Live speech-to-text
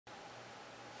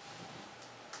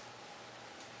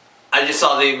I just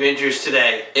saw the Avengers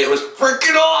today. It was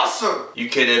freaking awesome! You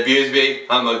can abuse me,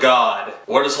 I'm a god.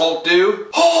 What does Hulk do?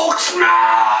 Hulk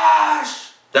smash!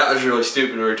 That was really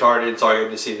stupid and retarded, so I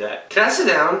got to see that. Can I sit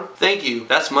down? Thank you.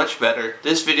 That's much better.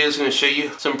 This video is going to show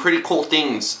you some pretty cool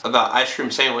things about ice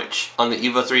cream sandwich on the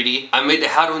EVO 3D. I made the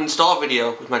how to install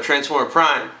video with my Transformer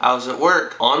Prime. I was at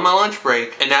work on my lunch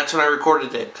break, and that's when I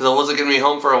recorded it because I wasn't going to be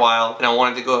home for a while, and I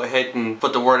wanted to go ahead and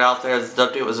put the word out there that the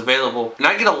update was available. And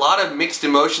I get a lot of mixed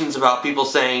emotions about people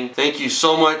saying, thank you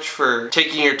so much for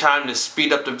taking your time to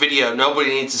speed up the video.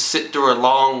 Nobody needs to sit through a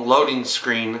long loading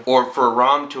screen or for a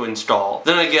ROM to install.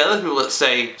 Then I get other people that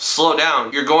say, slow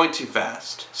down, you're going too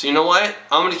fast. So you know what?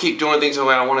 I'm going to keep doing things the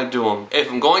way I want to do them.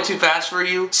 If I'm going too fast for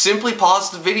you, simply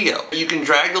pause the video. You can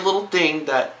drag the little thing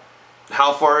that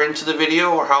how far into the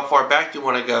video or how far back you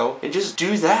want to go and just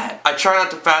do that. I try not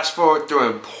to fast forward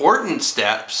through important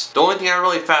steps. The only thing I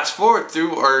really fast forward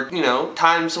through are, you know,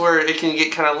 times where it can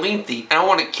get kind of lengthy, and I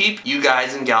want to keep you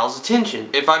guys and gals' attention.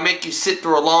 If I make you sit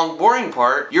through a long boring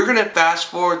part, you're going to fast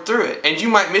forward through it and you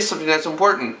might miss something that's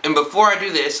important. And before I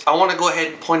do this, I want to go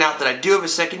ahead and point out that I do have a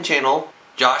second channel.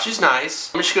 Josh is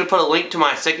nice. I'm just going to put a link to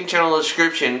my second channel in the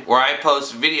description where I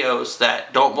post videos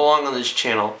that don't belong on this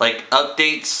channel. Like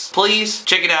updates. Please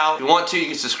check it out. If you want to, you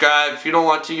can subscribe. If you don't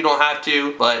want to, you don't have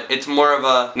to. But it's more of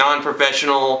a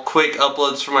non-professional, quick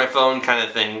uploads from my phone kind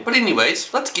of thing. But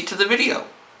anyways, let's get to the video.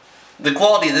 The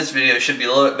quality of this video should be a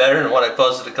little bit better than what I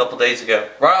posted a couple days ago.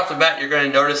 Right off the bat, you're going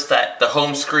to notice that the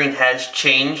home screen has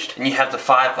changed and you have the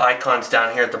 5 icons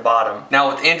down here at the bottom. Now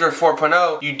with Android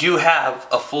 4.0, you do have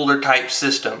a folder type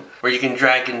system where you can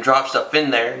drag and drop stuff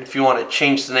in there, and if you want to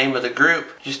change the name of the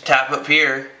group, just tap up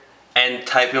here and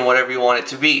type in whatever you want it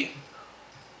to be.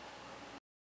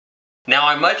 Now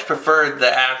I much prefer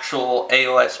the actual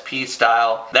AOSP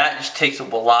style. That just takes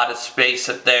up a lot of space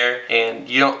up there and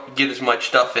you don't get as much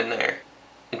stuff in there.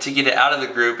 And to get it out of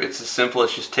the group, it's as simple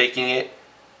as just taking it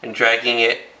and dragging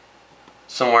it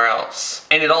somewhere else.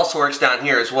 And it also works down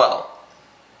here as well.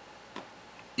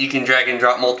 You can drag and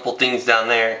drop multiple things down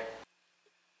there.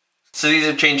 So these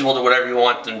are changeable to whatever you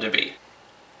want them to be.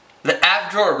 The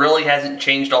app drawer really hasn't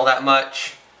changed all that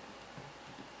much.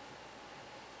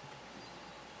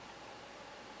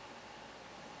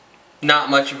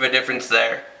 Not much of a difference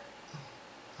there.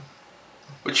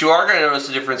 What you are going to notice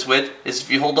a difference with is if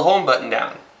you hold the home button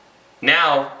down.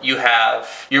 Now you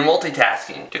have your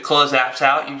multitasking. To close apps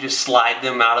out, you just slide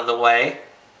them out of the way.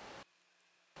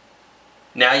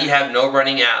 Now you have no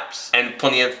running apps and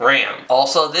plenty of RAM.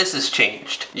 Also, this has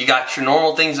changed. You got your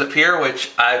normal things up here,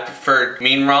 which I preferred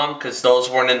Mean ROM because those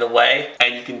weren't in the way,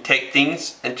 and you can take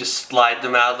things and just slide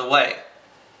them out of the way.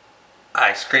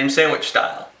 Ice cream sandwich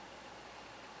style.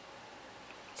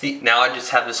 See, now I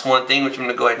just have this one thing, which I'm going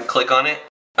to go ahead and click on it.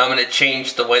 I'm going to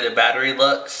change the way the battery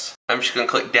looks. I'm just going to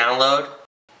click download.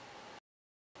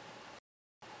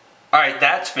 Alright,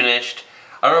 that's finished.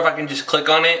 I don't know if I can just click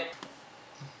on it.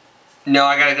 No,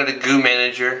 I gotta go to Goo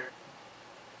Manager.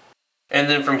 And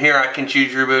then from here I can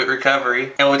choose Reboot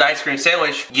Recovery. And with Ice Cream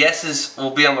Sandwich, yeses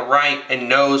will be on the right and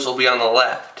no's will be on the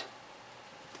left.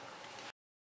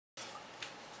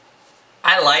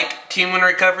 I like Team Win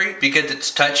Recovery because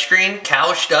it's touchscreen.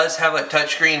 Couch does have a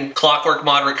touchscreen clockwork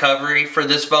mod recovery for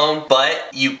this phone, but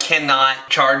you cannot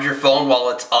charge your phone while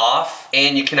it's off,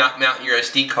 and you cannot mount your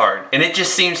SD card. And it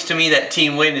just seems to me that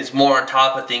Team Win is more on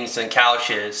top of things than Couch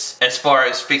is, as far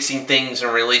as fixing things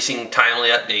and releasing timely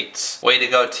updates. Way to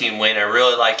go, Team Win. I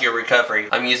really like your recovery.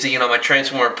 I'm using it on my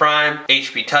Transformer Prime,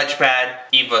 HP Touchpad,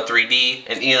 EVO 3D,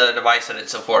 and any other device that it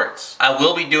supports. I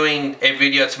will be doing a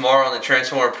video tomorrow on the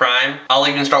Transformer Prime. I'll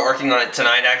even start working on it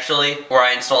tonight actually, where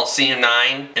I install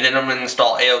CM9 and then I'm going to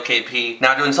install AOKP.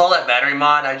 Now to install that battery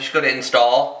mod, I just go to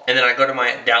install and then I go to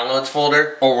my downloads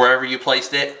folder or wherever you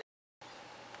placed it.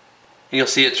 And you'll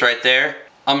see it's right there.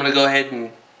 I'm going to go ahead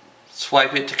and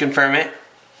swipe it to confirm it.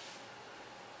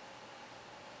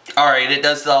 Alright, it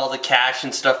does all the cache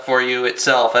and stuff for you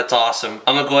itself. That's awesome.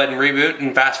 I'm going to go ahead and reboot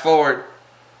and fast forward.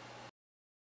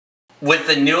 With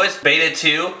the newest Beta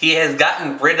 2, he has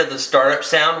gotten rid of the startup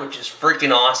sound, which is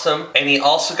freaking awesome. And he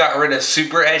also got rid of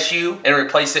Super SU and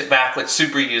replaced it back with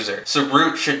Super User. So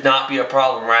root should not be a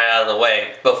problem right out of the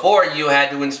way. Before, you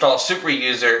had to install Super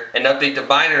User and update the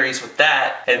binaries with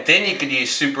that, and then you could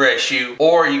use Super SU,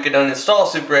 or you could uninstall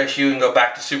Super SU and go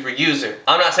back to Super User.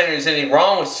 I'm not saying there's anything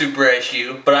wrong with Super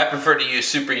SU, but I prefer to use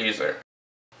Super User.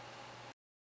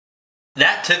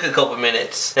 That took a couple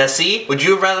minutes. Now see, would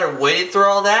you have rather waited through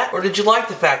all that, or did you like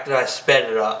the fact that I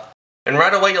sped it up? And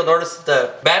right away you'll notice that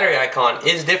the battery icon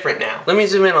is different now. Let me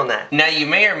zoom in on that. Now you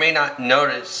may or may not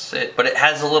notice it, but it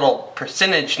has a little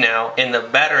percentage now in the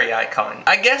battery icon.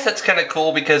 I guess that's kind of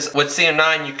cool because with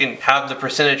CM9 you can have the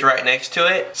percentage right next to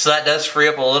it. So that does free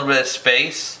up a little bit of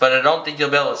space, but I don't think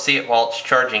you'll be able to see it while it's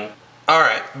charging.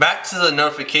 Alright, back to the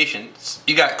notifications.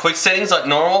 You got quick settings like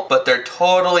normal, but they're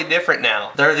totally different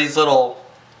now. There are these little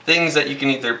things that you can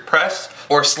either press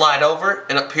or slide over,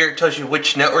 and up here it tells you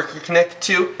which network you're connected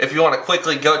to. If you want to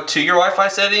quickly go to your Wi-Fi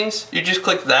settings, you just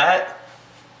click that,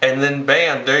 and then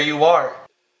bam, there you are.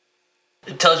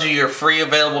 It tells you your free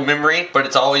available memory, but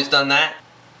it's always done that.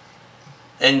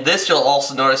 And this you'll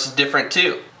also notice is different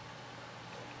too.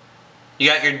 You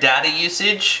got your data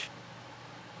usage.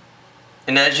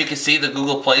 And as you can see, the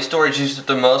Google Play Store is used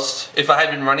the most. If I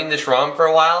had been running this ROM for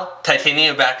a while,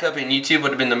 Titanium Backup and YouTube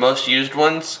would have been the most used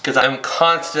ones because I'm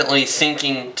constantly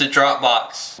syncing to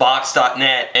Dropbox,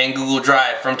 Box.net, and Google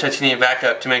Drive from Titanium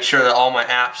Backup to make sure that all my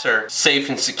apps are safe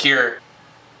and secure.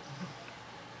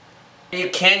 You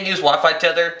can use Wi-Fi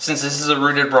tether since this is a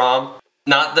rooted ROM.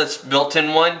 Not this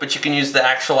built-in one, but you can use the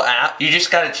actual app. You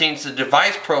just gotta change the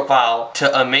device profile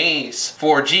to Amaze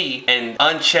 4G and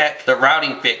uncheck the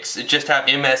routing fix. It just have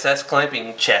MSS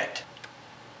clamping checked.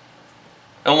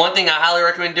 And one thing I highly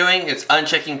recommend doing is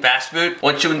unchecking fast boot.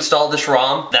 Once you install this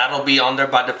ROM, that'll be on there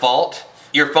by default.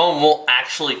 Your phone won't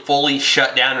actually fully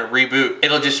shut down and reboot.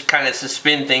 It'll just kind of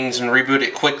suspend things and reboot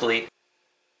it quickly.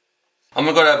 I'm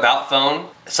gonna go to About Phone,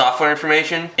 software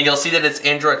information, and you'll see that it's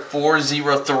Android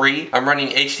 4.03. I'm running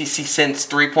HTC Sense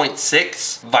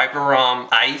 3.6, ViperROM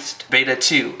Iced Beta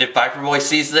 2. If Viperboy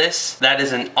sees this, that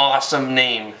is an awesome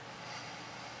name.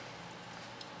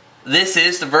 This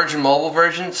is the Virgin Mobile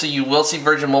version, so you will see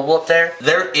Virgin Mobile up there.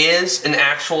 There is an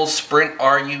actual Sprint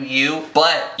RUU,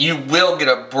 but you will get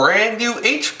a brand new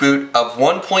H-boot of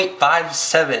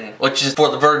 1.57, which is for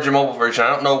the Virgin Mobile version. I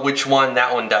don't know which one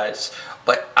that one does.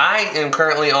 But I am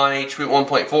currently on H-boot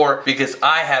 1.4 because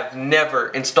I have never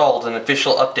installed an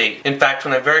official update. In fact,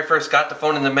 when I very first got the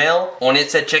phone in the mail, when it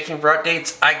said checking for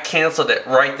updates, I canceled it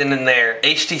right then and there.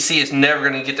 HTC is never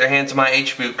going to get their hands on my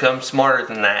H-boot because I'm smarter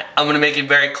than that. I'm going to make it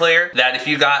very clear that if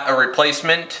you got a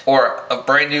replacement or a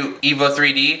brand new EVO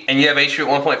 3D and you have H-boot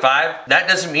 1.5, that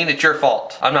doesn't mean it's your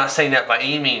fault. I'm not saying that by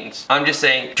any means. I'm just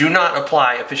saying do not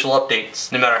apply official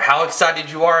updates. No matter how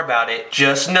excited you are about it,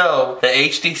 just know that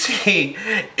HTC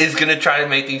is going to try to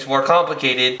make things more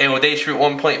complicated, and with H-boot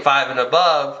 1.5 and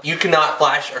above, you cannot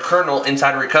flash a kernel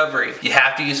inside recovery. You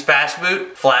have to use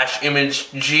fastboot, flash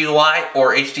image GUI,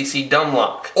 or HTC dumb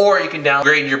lock. Or you can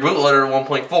downgrade your bootloader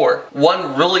to 1.4.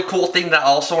 One really cool thing that I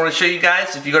also want to show you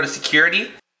guys, if you go to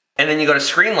security, and then you go to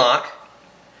screen lock,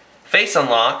 face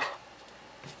unlock,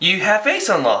 you have face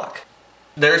unlock.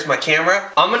 There's my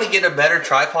camera. I'm going to get a better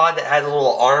tripod that has a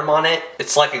little arm on it.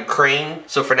 It's like a crane.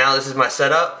 So for now, this is my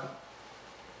setup.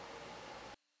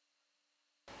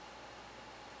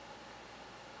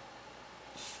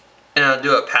 And I'll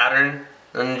do a pattern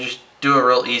and just do a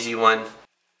real easy one.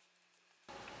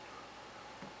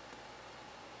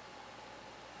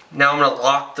 Now I'm going to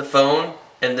lock the phone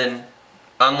and then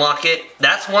unlock it.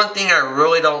 That's one thing I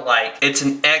really don't like. It's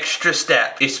an extra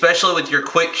step, especially with your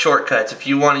quick shortcuts if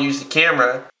you want to use the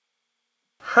camera.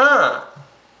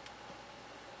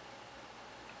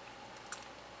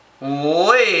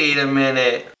 Wait a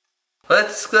minute.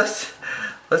 Let's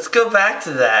go back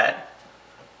to that.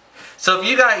 So if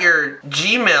you got your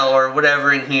Gmail or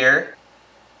whatever in here,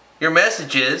 your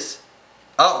messages,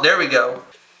 oh, there we go.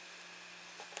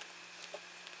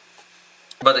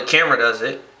 But the camera does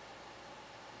it.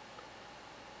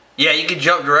 Yeah, you can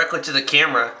jump directly to the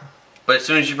camera, but as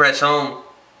soon as you press home,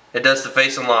 it does the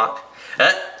face unlock.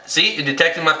 See, it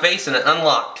detected my face and it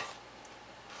unlocked.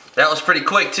 That was pretty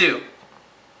quick too.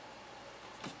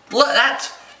 Look, that's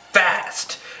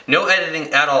fast. No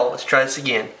editing at all. Let's try this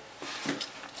again.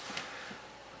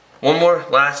 One more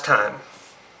last time.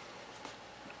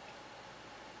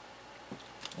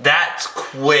 That's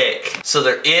quick. So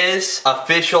there is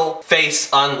official face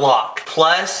unlock.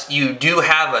 Plus, you do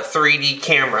have a 3D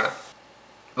camera.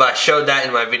 But I showed that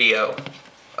in my video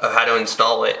of how to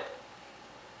install it.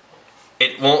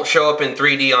 It won't show up in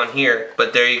 3D on here,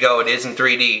 but there you go, it is in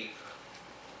 3D.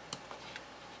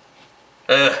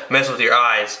 Mess with your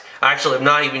eyes. I actually have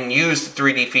not even used the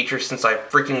 3D feature since I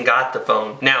freaking got the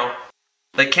phone. Now,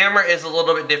 the camera is a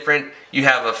little bit different. You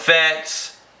have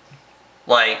effects,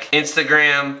 like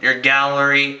Instagram, your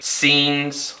gallery,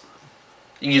 scenes.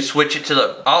 You can switch it to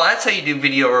the, oh, that's how you do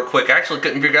video real quick. I actually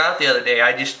couldn't figure it out the other day.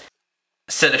 I just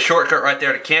set a shortcut right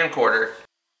there to camcorder.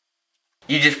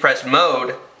 You just press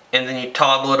mode, and then you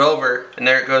toggle it over, and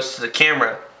there it goes to the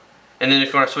camera. And then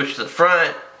if you want to switch to the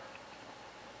front,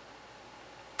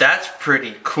 That's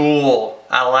pretty cool.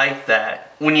 I like that.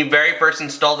 When you very first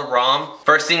install the ROM,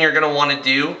 first thing you're gonna wanna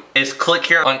do is click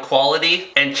here on quality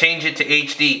and change it to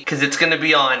HD, because it's gonna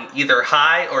be on either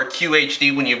high or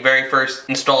QHD when you very first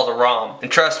install the ROM.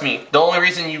 And trust me, the only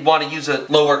reason you wanna use a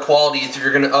lower quality is if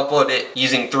you're gonna upload it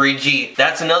using 3G.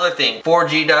 That's another thing.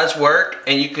 4G does work,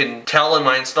 and you can tell in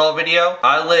my install video,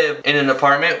 I live in an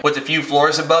apartment with a few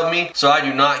floors above me, so I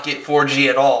do not get 4G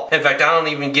at all. In fact, I don't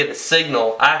even get a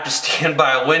signal. I have to stand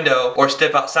by a window or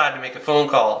step outside to make a phone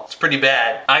call. It's pretty bad.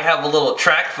 I have a little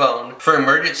track phone for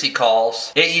emergency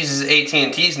calls. It uses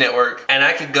AT&T's network, and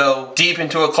I could go deep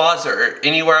into a closet or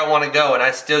anywhere I want to go and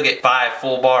I still get 5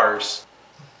 full bars.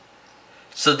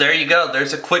 So there you go.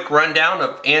 There's a quick rundown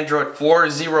of Android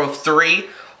 4.03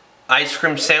 ice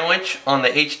cream sandwich on the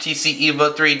HTC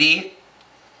EVO 3D.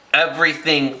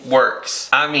 Everything works.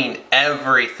 I mean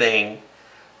everything.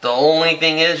 The only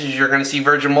thing is you're going to see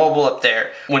Virgin Mobile up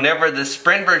there. Whenever the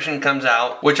Sprint version comes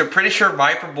out, which I'm pretty sure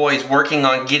Viperboy is working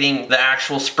on getting the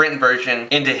actual Sprint version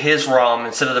into his ROM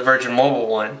instead of the Virgin Mobile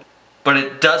one. But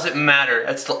it doesn't matter.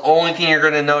 That's the only thing you're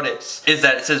going to notice, is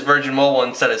that it says Virgin Mobile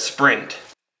instead of Sprint.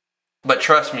 But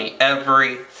trust me,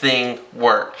 everything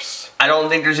works. I don't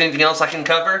think there's anything else I can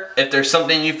cover. If there's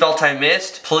something you felt I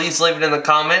missed, please leave it in the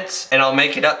comments and I'll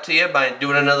make it up to you by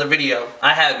doing another video.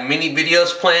 I have many videos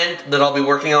planned that I'll be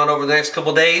working on over the next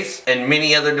couple days and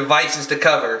many other devices to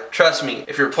cover. Trust me,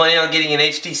 if you're planning on getting an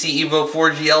HTC EVO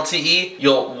 4G LTE,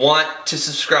 you'll want to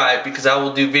subscribe because I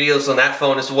will do videos on that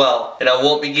phone as well. And I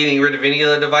won't be getting rid of any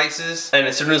other devices. And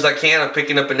as soon as I can, I'm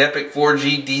picking up an Epic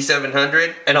 4G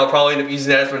D700 and I'll probably end up using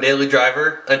that as my daily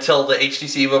driver until the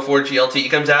HTC EVO 4G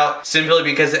LTE comes out, simply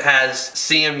because it has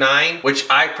CM9, which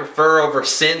I prefer over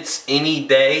Sense any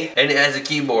day, and it has a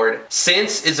keyboard.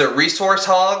 Sense is a resource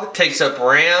hog, takes up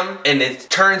RAM, and it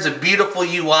turns a beautiful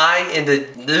UI into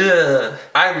ugh.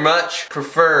 I much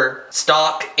prefer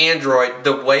stock Android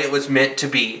the way it was meant to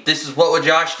be. This is What Would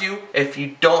Josh Do? If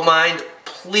you don't mind,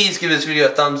 please give this video a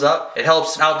thumbs up. It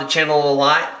helps out the channel a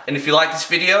lot. And if you like this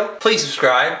video, please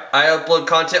subscribe. I upload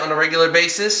content on a regular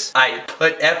basis. I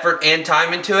put effort and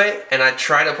time into it, and I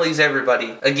try to please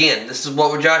everybody. Again, this is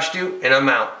What Would Josh Do? And I'm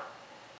out.